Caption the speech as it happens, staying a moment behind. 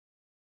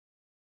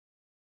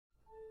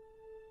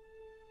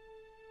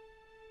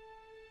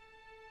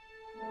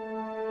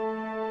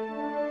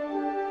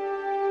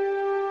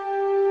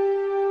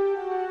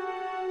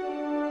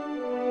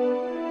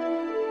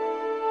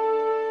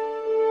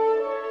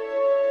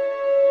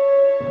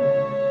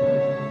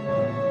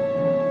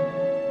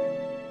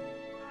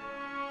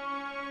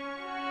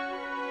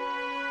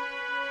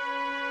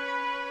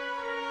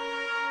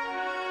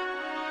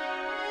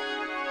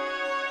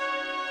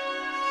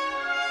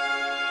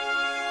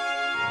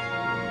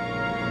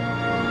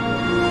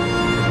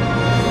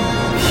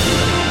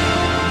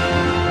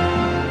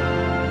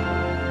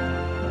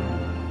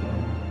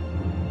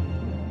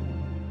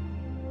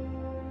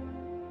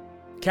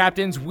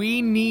Captains,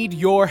 we need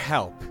your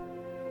help.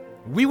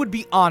 We would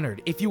be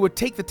honored if you would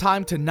take the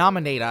time to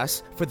nominate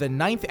us for the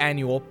 9th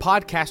Annual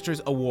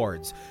Podcasters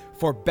Awards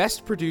for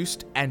Best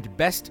Produced and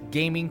Best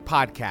Gaming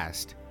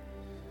Podcast.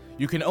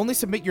 You can only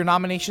submit your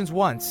nominations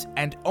once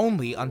and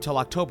only until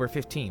October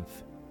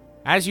 15th.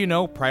 As you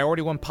know,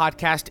 Priority One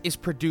Podcast is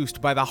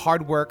produced by the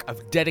hard work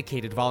of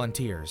dedicated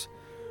volunteers.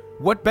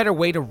 What better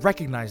way to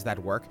recognize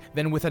that work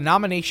than with a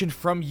nomination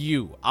from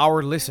you,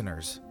 our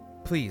listeners?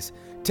 Please,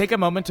 take a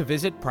moment to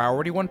visit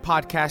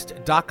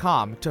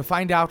PriorityOnePodcast.com to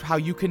find out how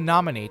you can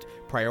nominate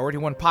Priority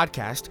One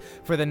Podcast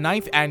for the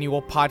 9th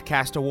Annual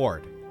Podcast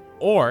Award.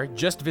 Or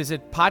just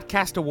visit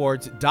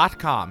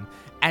podcastawards.com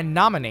and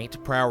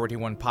nominate Priority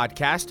One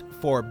Podcast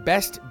for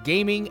Best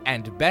Gaming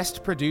and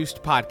Best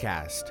Produced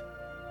Podcast.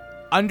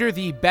 Under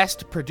the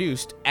Best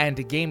Produced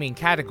and Gaming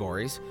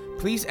categories,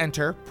 please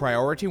enter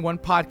Priority One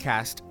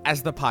Podcast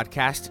as the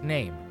podcast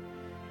name,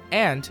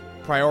 and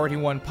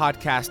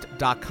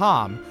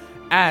PriorityOnePodcast.com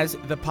as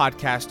the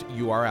podcast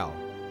URL.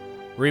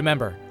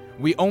 Remember,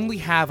 we only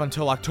have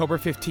until October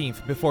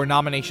 15th before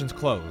nominations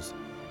close,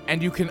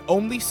 and you can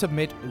only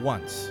submit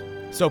once.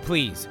 So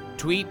please,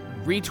 tweet,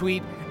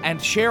 retweet,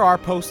 and share our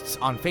posts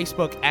on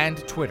Facebook and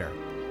Twitter,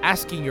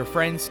 asking your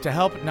friends to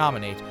help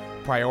nominate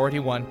Priority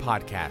One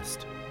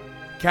Podcast.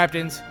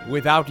 Captains,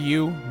 without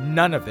you,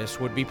 none of this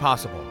would be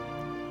possible.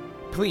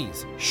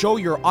 Please show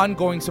your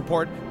ongoing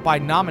support by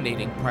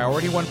nominating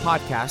Priority One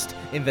Podcast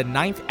in the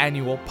 9th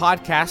Annual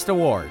Podcast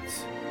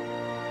Awards.